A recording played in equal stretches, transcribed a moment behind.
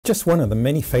Just one of the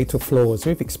many fatal flaws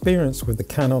we've experienced with the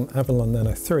Canaan Avalon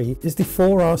Nano 3 is the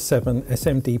 4R7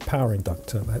 SMD power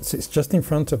inductor that sits just in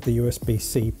front of the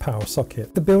USB-C power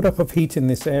socket. The buildup of heat in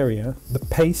this area, the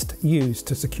paste used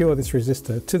to secure this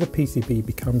resistor to the PCB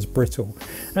becomes brittle,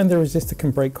 and the resistor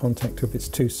can break contact with its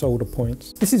two solder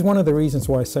points. This is one of the reasons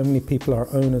why so many people are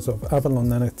owners of Avalon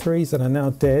Nano 3s that are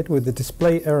now dead with the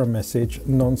display error message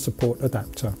non-support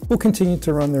adapter. We'll continue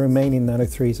to run the remaining Nano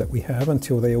 3s that we have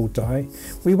until they all die.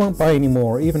 We won't buy any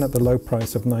more, even at the low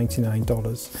price of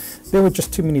 $99. There were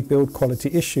just too many build quality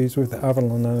issues with the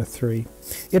Avalon Nano 3.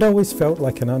 It always felt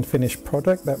like an unfinished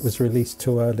product that was released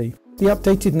too early. The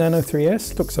updated Nano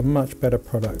 3S looks a much better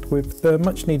product with the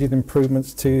much needed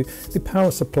improvements to the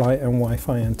power supply and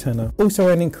Wi-Fi antenna. Also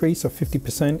an increase of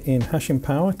 50% in hashing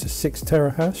power to 6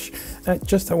 terahash at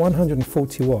just at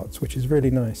 140 watts, which is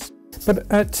really nice. But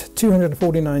at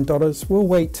 $249, we'll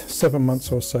wait 7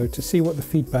 months or so to see what the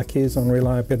feedback is on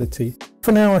reliability.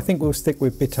 For now, I think we'll stick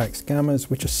with Bitax Gammas,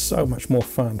 which are so much more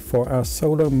fun for our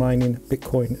solo mining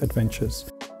Bitcoin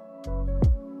adventures.